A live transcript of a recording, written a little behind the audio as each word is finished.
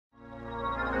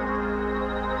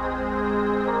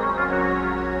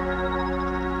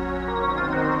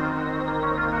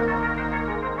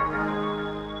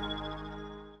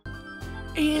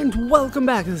Welcome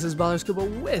back, this is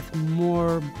Ballerscuba with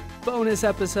more bonus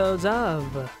episodes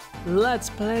of Let's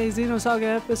Play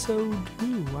Xenosaga Episode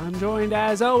 2. I'm joined,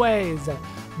 as always,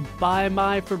 by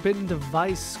my Forbidden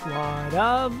Device squad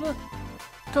of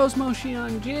Cosmo,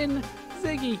 Shion, Jin,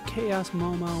 Ziggy, Chaos,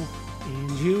 Momo,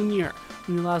 and Junior.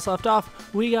 When we last left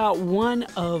off, we got one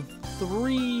of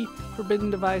 3 Forbidden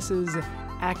Devices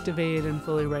activated and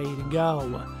fully ready to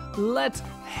go. Let's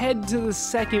head to the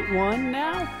second one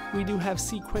now. We do have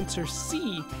Sequencer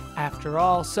C after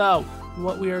all, so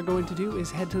what we are going to do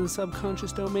is head to the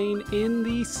subconscious domain in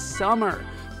the summer.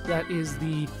 That is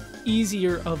the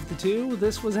easier of the two.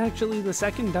 This was actually the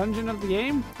second dungeon of the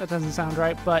game. That doesn't sound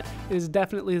right, but it is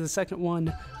definitely the second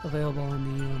one available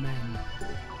on the UMN.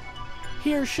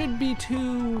 Here shouldn't be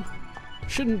too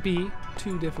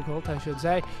difficult, I should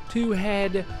say, to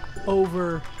head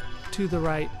over to the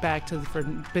right, back to the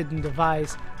Forbidden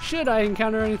Device. Should I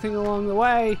encounter anything along the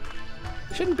way,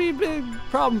 shouldn't be a big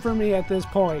problem for me at this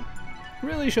point.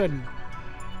 Really shouldn't.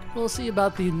 We'll see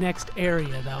about the next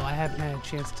area, though. I haven't had a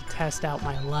chance to test out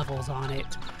my levels on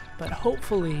it, but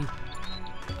hopefully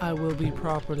I will be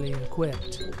properly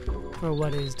equipped for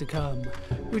what is to come.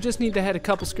 We just need to head a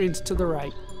couple screens to the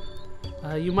right.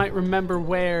 You might remember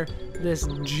where this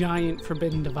giant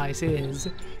Forbidden Device is.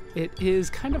 It is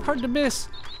kind of hard to miss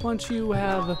once you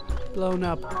have blown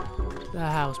up the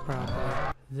house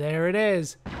properly. There it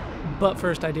is. But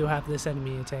first I do have this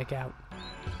enemy to take out.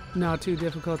 Not too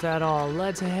difficult at all.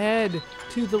 Let's head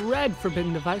to the red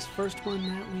Forbidden Device. First one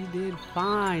that we did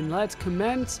fine. Let's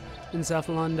commence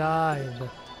Encephalon Dive.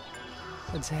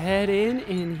 Let's head in,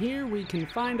 and here we can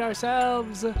find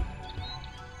ourselves.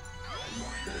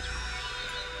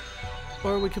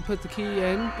 Or we could put the key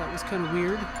in. That was kind of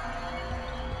weird.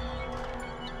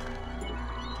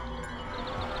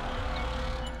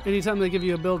 Anytime they give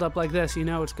you a build-up like this, you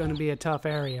know it's going to be a tough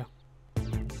area.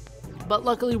 But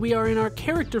luckily we are in our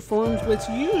character forms, which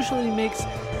usually makes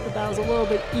the battles a little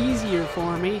bit easier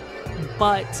for me,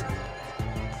 but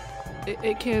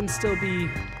it can still be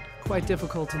quite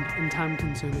difficult and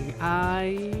time-consuming.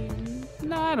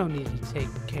 No, I don't need to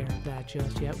take care of that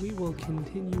just yet. We will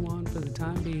continue on for the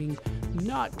time being.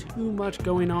 Not too much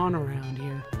going on around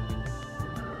here.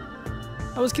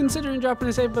 I was considering dropping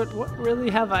a save, but what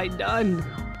really have I done?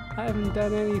 I haven't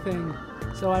done anything,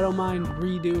 so I don't mind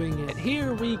redoing it.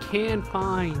 Here we can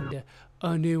find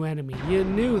a new enemy. You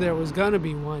knew there was gonna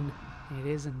be one. It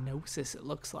is a Gnosis, it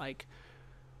looks like.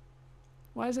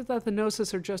 Why is it that the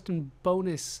Gnosis are just in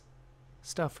bonus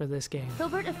stuff for this game?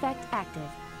 Filbert effect active.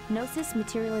 Gnosis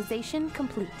materialization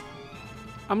complete.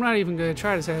 I'm not even gonna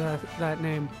try to say that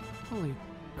name. Holy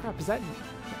crap, is that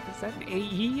an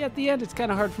AE at the end? It's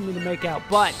kind of hard for me to make out,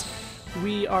 but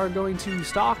we are going to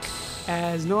stalk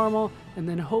as normal, and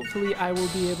then hopefully I will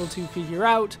be able to figure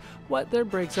out what their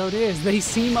break zone is. They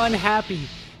seem unhappy.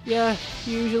 Yeah,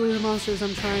 usually the monsters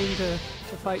I'm trying to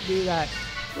fight do that.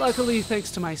 Luckily,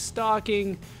 thanks to my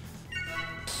stalking,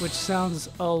 which sounds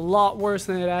a lot worse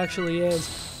than it actually is,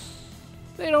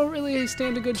 they don't really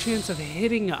stand a good chance of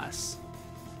hitting us.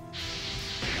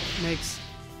 Makes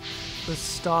the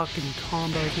stalk and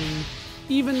combo thing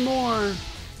even more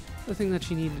the thing that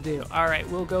you need to do. Alright,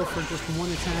 we'll go for just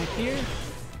one attack here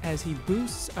as he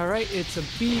boosts. Alright, it's a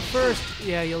B first.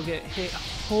 Yeah, you'll get hit.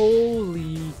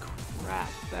 Holy crap,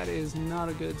 that is not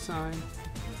a good sign.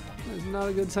 That is not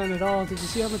a good sign at all. Did you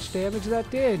see how much damage that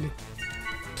did?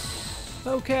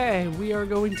 Okay, we are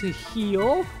going to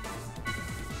heal.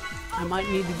 I might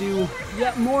need to do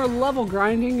yet more level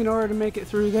grinding in order to make it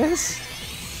through this.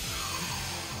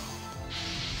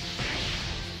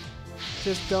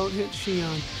 Just don't hit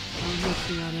Shion. Don't hit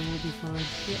Shion and we'll be fine.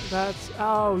 Yeah, that's...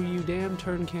 Oh, you damn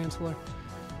turn canceller.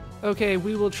 Okay,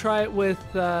 we will try it with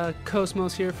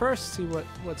Cosmos here first. See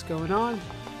what's going on.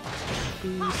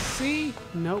 BC.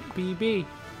 Nope, BB.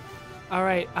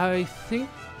 Alright, I think...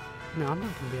 No, I'm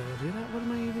not going to be able to do that. What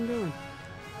am I even doing?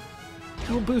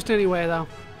 We'll boost anyway, though.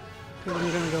 Because I'm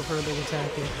going to go for a big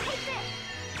attack here.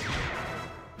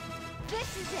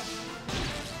 This is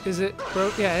it. Is it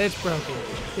broken? Yeah, it's broken.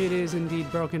 It is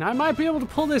indeed broken. I might be able to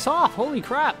pull this off. Holy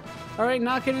crap. All right,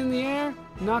 knock it in the air.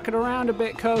 Knock it around a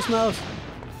bit, Cosmos.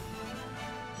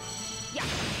 Yeah.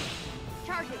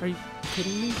 Charge it. Are you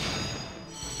kidding me?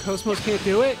 Cosmos can't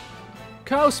do it?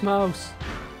 Cosmos!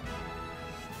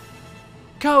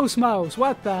 Cosmos,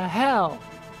 what the hell?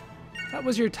 That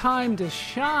was your time to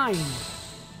shine.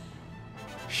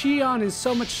 Shion is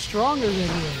so much stronger than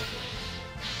you.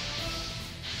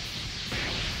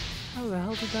 How the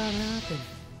hell did that happen?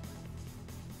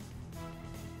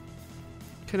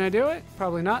 Can I do it?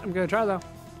 Probably not. I'm gonna try though.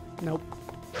 Nope.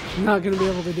 I'm not gonna be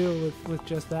able to do it with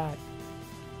just that.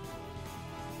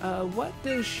 What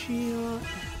does Shion...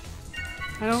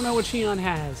 I don't know what Shion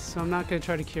has, so I'm not going to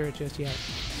try to cure it just yet.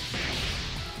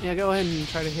 Yeah, go ahead and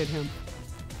try to hit him.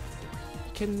 You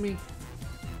kidding me?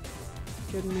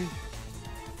 Kidding me?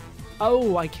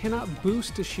 Oh, I cannot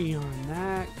boost to Shion.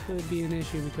 That could be an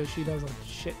issue because she does a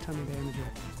shit ton of damage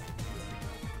here.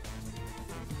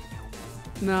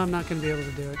 No, I'm not going to be able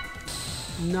to do it.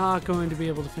 Not going to be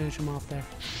able to finish him off there.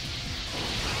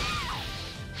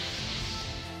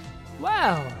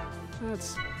 Wow,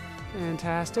 that's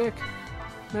fantastic.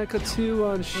 Mecha 2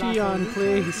 on Shion,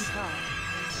 please.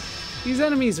 These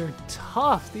enemies are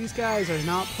tough. These guys are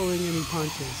not pulling any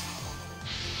punches.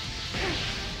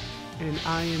 And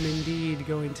I am indeed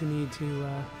going to need to do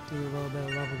a little bit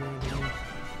of level game here.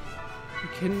 You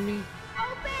kidding me?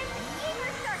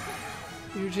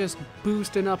 You're just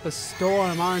boosting up a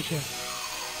storm, aren't you?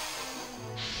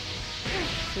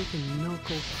 Freaking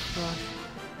knuckle crush.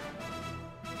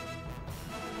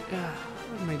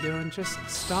 What am I doing? Just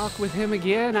stalk with him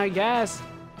again, I guess.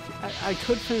 I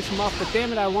could finish him off, but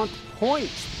damn it, I want the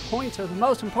points. Points are the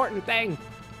most important thing.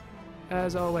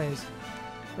 As always.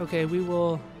 Okay, we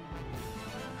will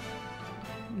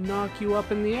knock you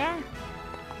up in the air.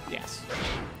 Yes,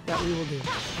 that we will do.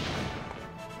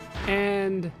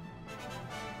 And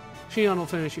Shion will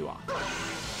finish you off.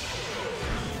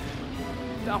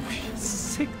 Oh,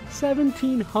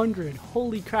 1700.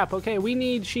 Holy crap. Okay, we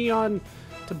need Shion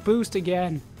to boost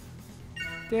again.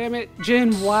 Damn it.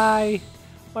 Jin, why?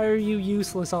 Why are you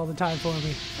useless all the time for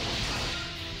me?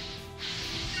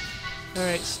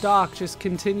 Alright, stalk. Just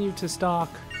continue to stalk.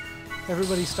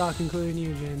 Everybody stalk, including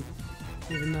you, Jin.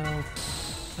 Even though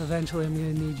eventually I'm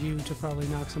going to need you to probably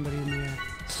knock somebody in the air.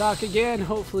 Stalk again.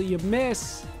 Hopefully you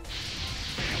miss.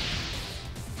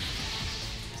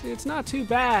 See, it's not too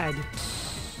bad.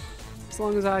 As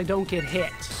long as I don't get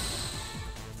hit.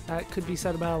 That could be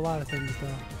said about a lot of things,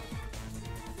 though.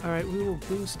 Alright, we will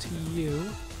boost to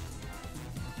you.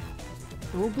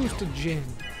 And we'll boost to Jin.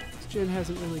 Jin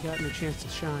hasn't really gotten a chance to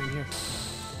shine here.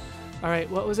 Alright,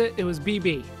 what was it? It was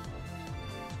BB.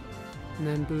 And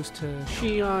then boost to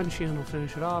Shion. Shion will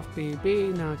finish it off.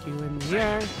 BB, knock you in the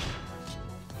air.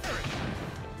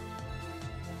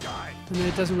 And then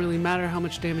it doesn't really matter how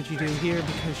much damage you do here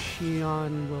because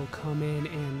Shion will come in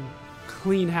and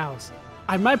clean house.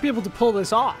 I might be able to pull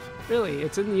this off. Really,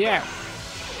 it's in the air.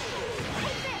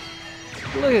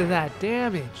 Look at that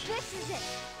damage.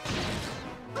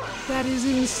 That is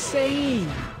insane.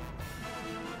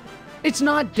 It's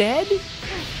not dead?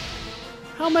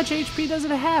 How much HP does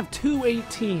it have?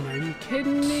 218. Are you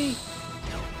kidding me?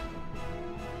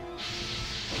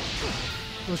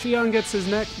 Well, Shion gets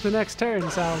the next turn,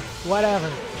 so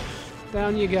whatever.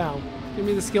 Down you go. Give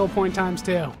me the skill point times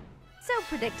 2. So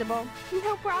predictable.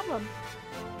 No problem.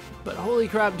 But holy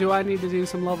crap, do I need to do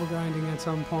some level grinding at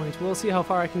some point. We'll see how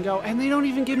far I can go. And they don't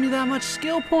even give me that much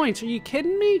skill points. Are you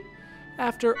kidding me?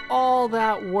 After all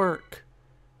that work.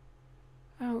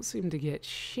 I don't seem to get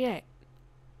shit.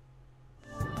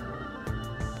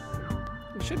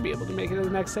 We should be able to make it to the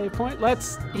next save point.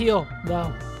 Let's heal,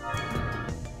 though.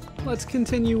 Let's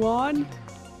continue on.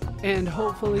 And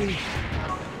hopefully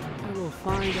I will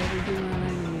find everything that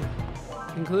I need.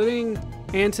 Including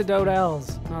antidote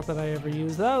L's. Not that I ever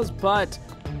use those, but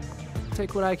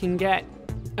take what I can get.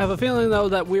 I have a feeling, though,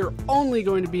 that we're only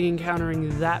going to be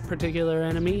encountering that particular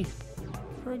enemy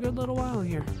for a good little while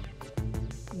here.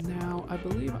 Now, I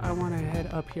believe I want to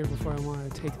head up here before I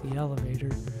want to take the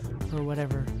elevator, or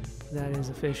whatever that is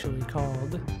officially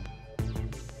called.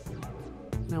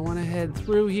 And I want to head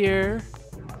through here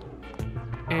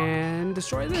and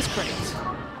destroy this crate.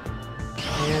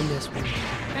 And this one.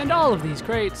 And all of these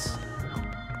crates.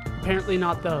 Apparently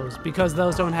not those, because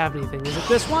those don't have anything. Is it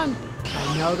this one?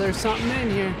 I know there's something in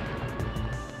here.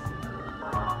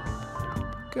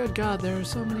 Good God, there are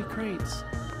so many crates.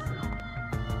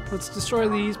 Let's destroy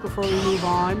these before we move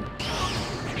on.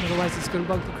 Otherwise it's gonna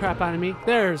bug the crap out of me.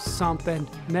 There's something.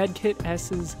 Medkit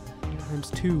S's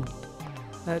 ×2.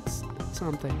 That's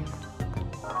something.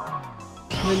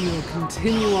 And then we'll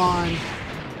continue on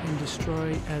and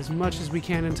destroy as much as we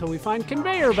can until we find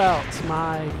conveyor belts,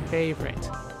 my favorite.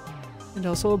 And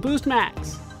also a boost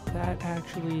max. That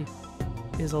actually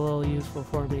is a little useful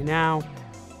for me. Now,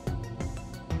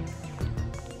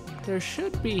 there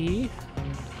should be...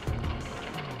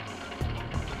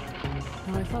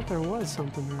 Now, I thought there was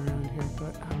something around here,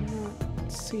 but I'm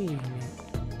not seeing it.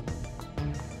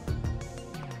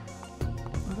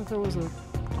 I thought there was a...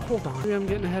 Hold on. Maybe I'm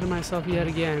getting ahead of myself yet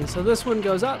again. So this one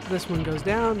goes up, this one goes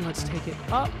down. Let's take it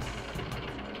up.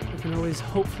 I can always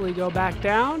hopefully go back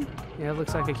down. Yeah, it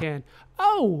looks like I can.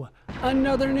 Oh!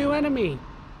 Another new enemy!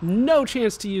 No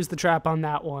chance to use the trap on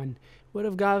that one. Would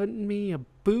have gotten me a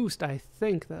boost, I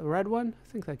think. That red one?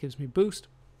 I think that gives me boost.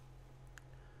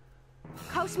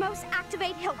 Cosmos,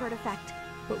 activate Hilbert effect.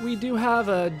 But we do have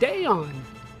a Dayon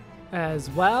as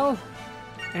well.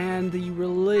 And the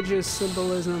religious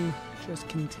symbolism just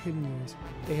continues.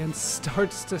 Dan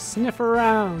starts to sniff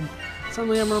around.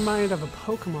 Suddenly I'm reminded of a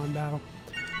Pokemon battle.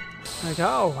 Like,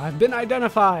 oh, I've been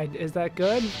identified. Is that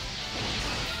good?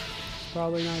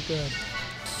 Probably not good.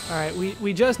 Alright,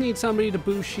 we just need somebody to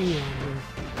boost Shion here.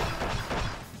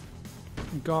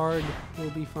 Guard will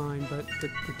be fine, but the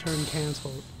turn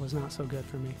cancel was not so good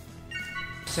for me.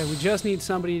 So we just need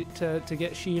somebody to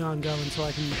get Shion going so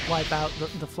I can wipe out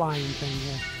the flying thing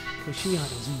here. Because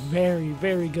Shion is very,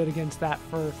 very good against that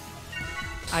for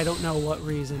I don't know what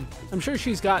reason. I'm sure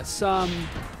she's got some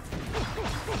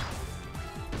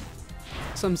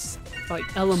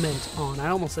like element on. I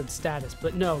almost said status,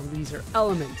 but no, these are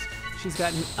elements. She's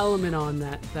got an element on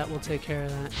that will take care of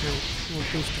that. No, we'll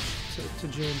boost to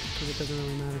Jin because it doesn't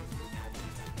really matter.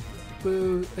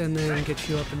 Boo, and then get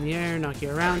you up in the air, knock you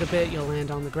around a bit. You'll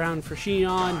land on the ground for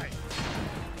Shion.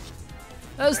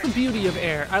 That's the beauty of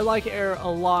air. I like air a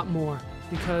lot more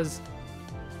because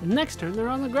next turn they're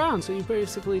on the ground, so you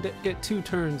basically get 2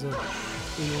 turns of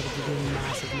being able to do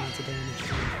massive amounts of damage.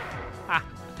 Ah.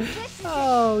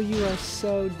 Oh, you are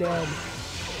so dead.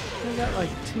 I got like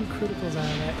 2 criticals out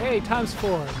of that. Hey,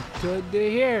 ×4. Good to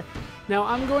hear. Now,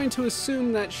 I'm going to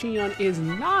assume that Shion is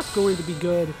not going to be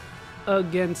good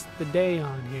against the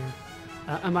Dayon here.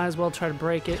 I might as well try to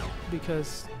break it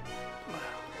because, well,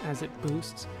 as it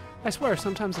boosts. I swear,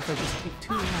 sometimes if I just take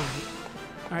too long.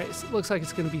 Alright, it looks like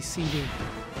it's going to be CD.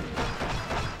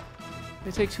 If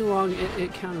I take too long,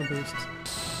 it counter boosts.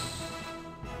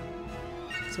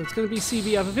 So it's going to be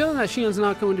CB. I have a feeling that Shion's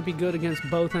not going to be good against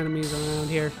both enemies around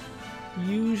here.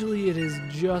 Usually it is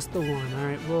just the one.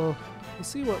 Alright, we'll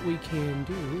see what we can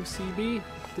do. CB,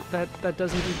 that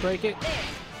does indeed break it.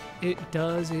 It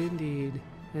does indeed.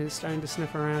 And it's starting to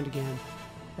sniff around again.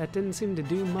 That didn't seem to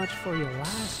do much for you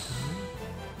last time.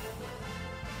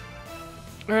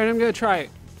 Alright, I'm going to try it.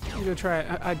 I'm going to try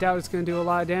it. I doubt it's going to do a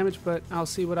lot of damage, but I'll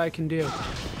see what I can do.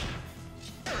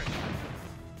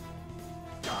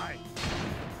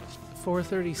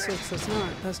 436,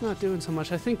 that's not doing so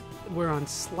much. I think we're on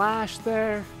slash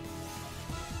there.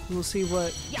 We'll see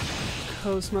what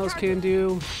Cosmos can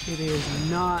do. It is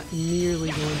not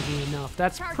nearly going to be enough.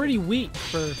 That's pretty weak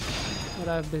for what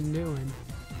I've been doing.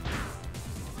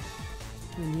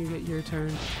 And you get your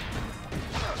turn.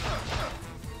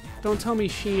 Don't tell me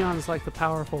Shion is like the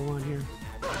powerful one here.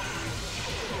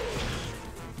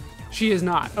 She is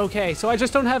not. Okay, so I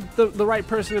just don't have the right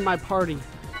person in my party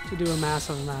to do a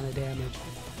massive amount of damage.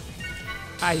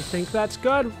 I think that's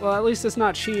good. Well, at least it's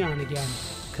not Shion again,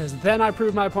 because then I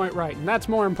proved my point right, and that's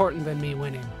more important than me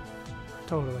winning.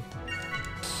 Totally.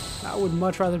 I would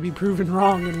much rather be proven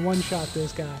wrong and one-shot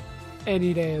this guy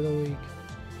any day of the week.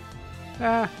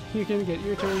 Ah, you can get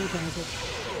your turn canceled.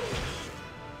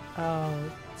 Oh,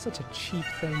 such a cheap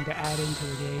thing to add into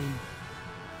the game.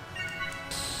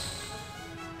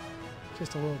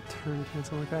 Just a little turn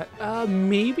cancel like that.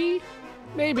 Maybe?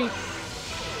 Maybe.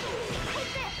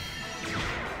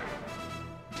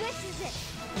 This is it.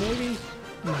 Maybe?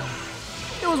 No.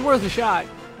 It was worth a shot. I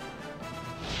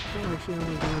feel like she only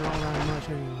doing all that much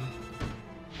anyway.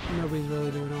 Nobody's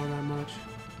really doing all that much.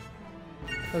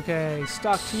 Okay,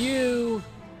 stock to you.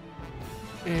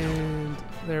 And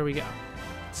there we go.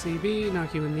 CB,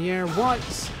 knock you in the air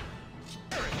once.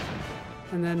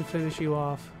 And then finish you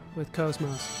off with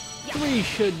Cosmos. 3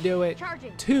 should do it.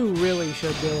 2 really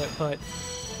should do it, but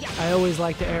I always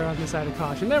like to err on the side of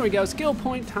caution. There we go. Skill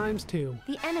point ×2.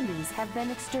 The enemies have been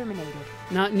exterminated.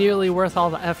 Not nearly worth all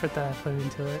the effort that I put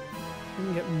into it. You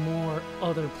can get more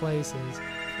other places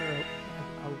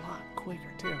for a lot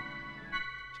quicker, too.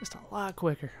 Just a lot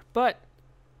quicker. But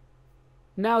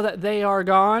now that they are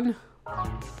gone,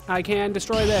 I can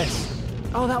destroy this.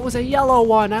 Oh, that was a yellow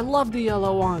one. I love the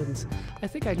yellow ones. I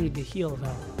think I need to heal,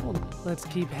 though. Hold on. Let's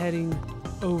keep heading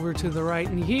over to the right,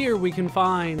 and here we can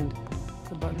find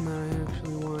the button that I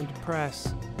actually wanted to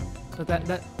press. But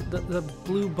the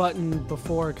blue button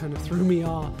before kind of threw me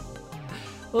off.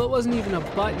 Well, it wasn't even a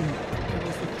button. It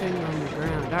was the thing on the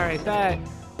ground. All right, that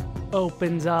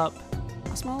opens up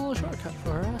a small little shortcut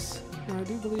for us. Now, I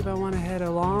do believe I want to head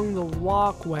along the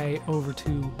walkway over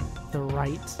to the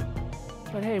right.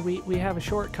 But hey, we have a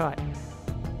shortcut.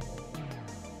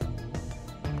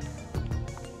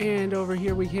 And over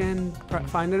here we can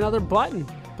find another button.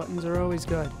 Buttons are always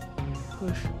good.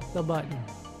 Push the button.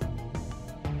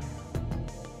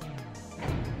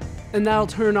 And that'll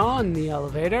turn on the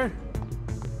elevator.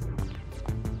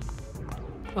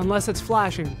 Unless it's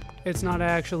flashing, it's not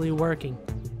actually working.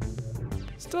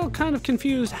 Still kind of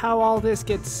confused how all this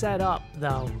gets set up,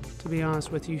 though, to be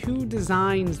honest with you. Who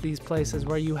designs these places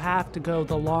where you have to go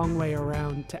the long way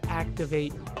around to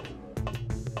activate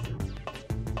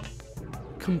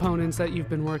components that you've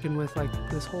been working with like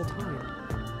this whole time?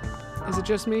 Is it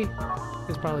just me?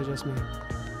 It's probably just me.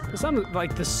 But some,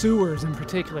 like the sewers in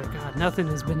particular, God, nothing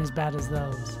has been as bad as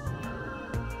those.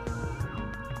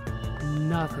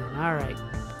 Nothing. All right.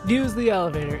 Use the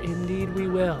elevator. Indeed we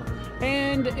will.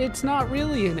 And it's not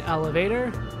really an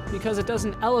elevator because it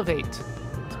doesn't elevate.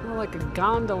 It's more like a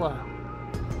gondola.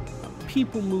 A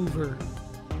people mover.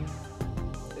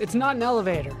 It's not an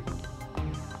elevator.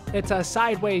 It's a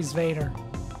sideways Vader.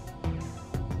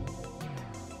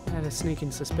 I had a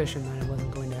sneaking suspicion that it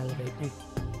wasn't going to elevate me.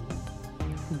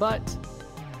 But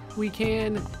we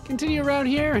can continue around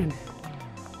here and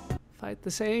fight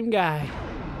the same guy.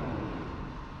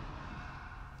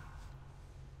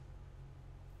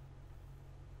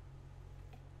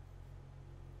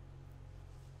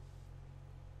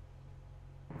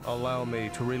 Allow me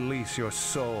to release your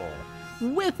soul.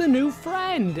 With a new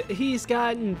friend. He's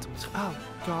gotten... Oh,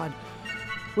 God.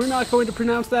 We're not going to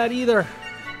pronounce that either.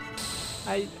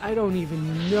 I don't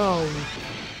even know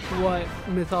what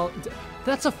mythology...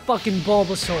 That's a fucking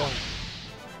Bulbasaur.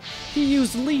 He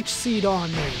used Leech Seed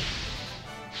on me.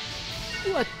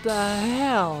 What the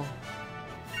hell?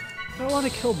 I want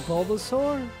to kill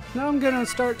Bulbasaur? Now I'm gonna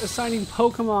start assigning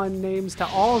Pokemon names to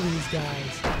all these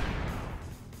guys.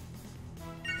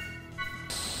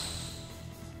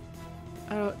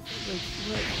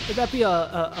 Would that be a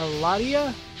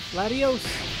Ladia? Latios?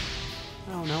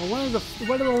 I don't know.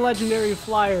 One of the legendary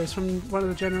flyers from one of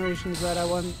the generations that I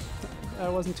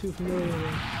wasn't too familiar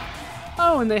with.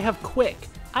 Oh, and they have Quick.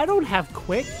 I don't have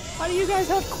Quick. Why do you guys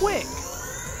have Quick?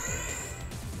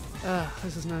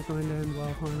 This is not going to end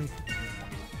well for me.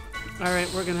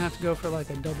 Alright, we're gonna have to go for like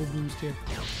a double boost here.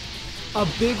 A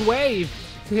big wave!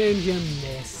 And you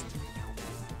missed.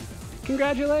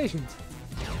 Congratulations.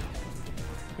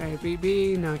 Alright,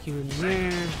 BB, knock you in the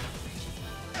air.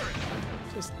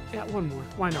 Just, yeah, one more.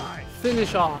 Why not?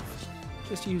 Finish off.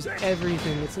 Just use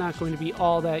everything. It's not going to be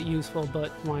all that useful, but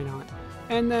why not?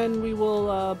 And then we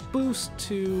will boost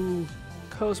to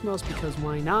Cosmos, because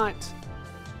why not?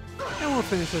 And we'll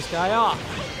finish this guy off.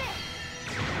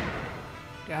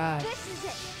 God,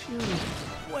 she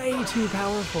was way too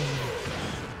powerful.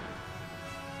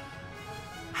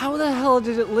 How the hell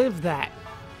did it live that?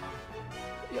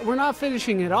 We're not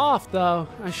finishing it off, though.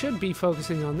 I should be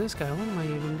focusing on this guy. What am I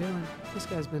even doing? This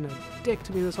guy's been a dick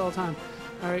to me this whole time.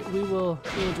 All right, we'll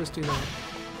just do that.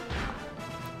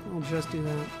 We'll just do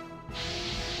that.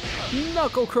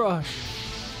 Knuckle Crush.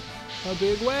 A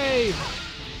big wave.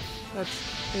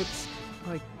 It's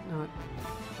like not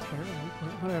terrible, but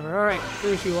whatever. All right,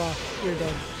 finish you off. You're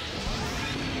dead.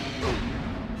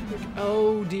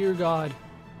 Oh dear God.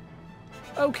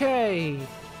 Okay.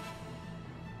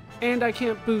 And I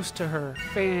can't boost to her.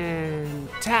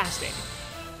 Fantastic.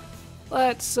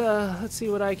 Let's see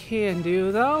what I can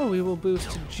do, though. We will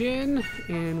boost to Jin,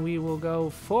 and we will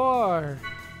go for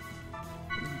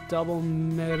double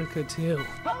Medica 2.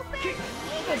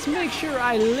 Let's make sure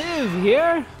I live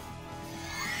here.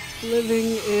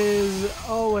 Living is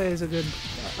always a good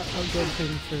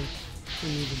thing for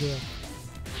me to do.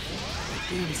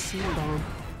 Damn Seed Bomb.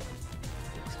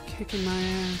 It's kicking my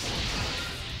ass.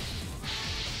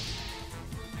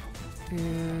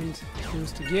 And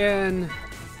boost again.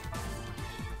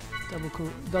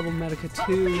 Double Medica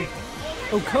 2.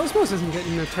 Oh, Cosmos isn't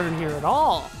getting a turn here at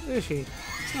all, is she?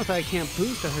 It's not that I can't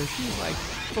boost to her. She's like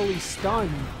fully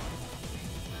stunned.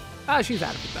 Ah, she's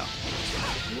out of it though.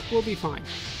 We'll be fine.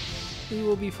 We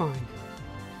will be fine.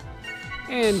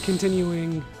 And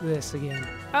continuing this again.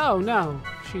 Oh no,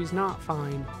 she's not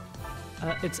fine.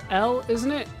 It's L,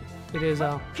 isn't it? It is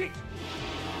L.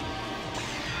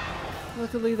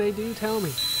 Luckily, they do tell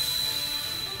me.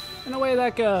 And away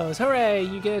that goes. Hooray,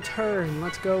 you get a turn.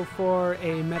 Let's go for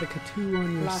a Medica 2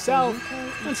 on yourself.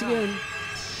 Once again,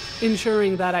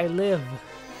 ensuring that I live.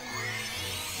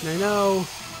 And I know...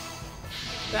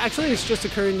 Actually, it's just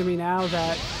occurring to me now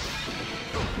that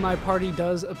my party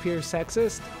does appear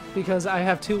sexist, because I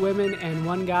have 2 women and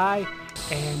 1 guy,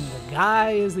 and the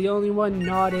guy is the only one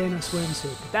not in a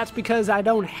swimsuit. That's because I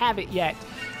don't have it yet,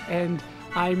 and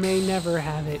I may never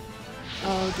have it.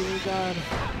 Oh dear God.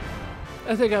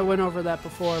 I think I went over that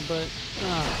before, but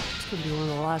it's gonna be one of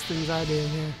the last things I do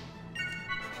here.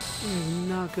 These are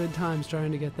not good times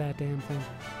trying to get that damn thing.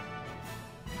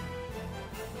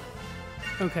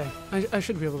 Okay, I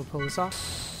should be able to pull this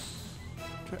off.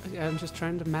 I'm just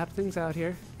trying to map things out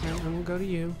here, and we'll go to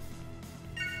you.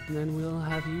 And then we'll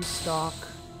have you stalk.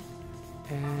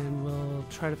 And we'll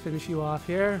try to finish you off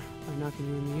here by knocking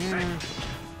you in the air.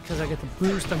 Because I get the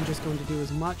boost, I'm just going to do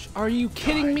as much. Are you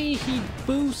kidding me? He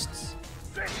boosts?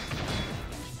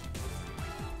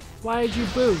 Why did you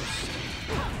boost?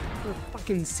 For a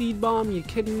fucking seed bomb? You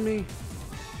kidding me?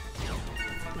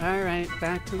 Alright,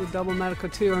 back to the double medical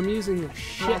 2. I'm using a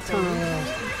shit ton of those.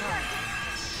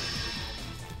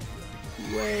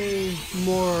 Way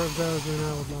more of those than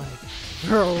I would like.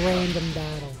 For a random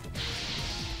battle.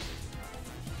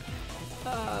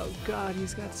 Oh god,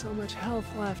 he's got so much health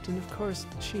left, and of course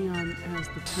Xion has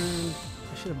the turn.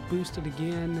 I should have boosted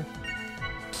again.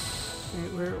 Okay,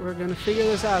 we're gonna figure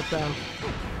this out though.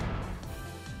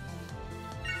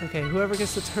 Okay, whoever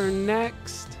gets the turn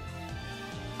next.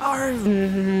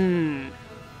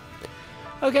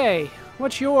 Okay,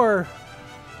 what's your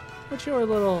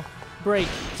little break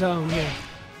zone here?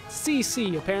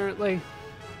 CC apparently.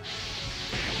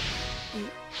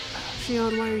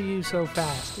 Xion, why are you so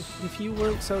fast? If you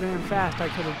weren't so damn fast, I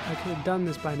could have done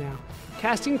this by now.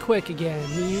 Casting quick again.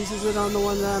 He uses it on the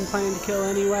one that I'm planning to kill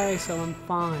anyway, so I'm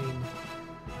fine.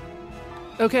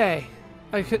 Okay,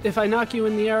 if I knock you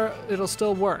in the air, it'll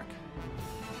still work.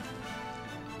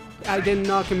 I didn't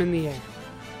knock him in the air.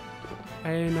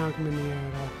 I didn't knock him in the air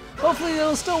at all. Hopefully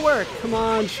it'll still work. Come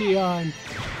on, Xion.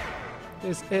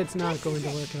 It's not going to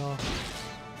work at all.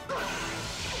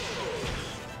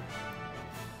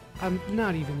 I'm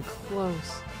not even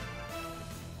close.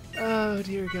 Oh,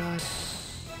 dear God.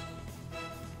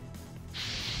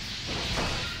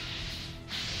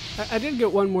 I did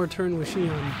get one more turn with Xion,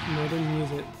 and I didn't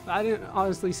use it. I didn't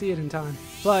honestly see it in time.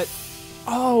 But,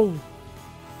 oh,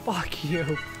 fuck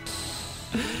you.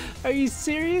 Are you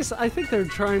serious? I think they're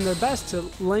trying their best to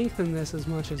lengthen this as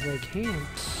much as they can.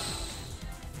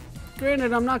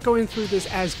 Granted, I'm not going through this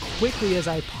as quickly as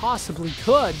I possibly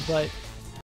could, but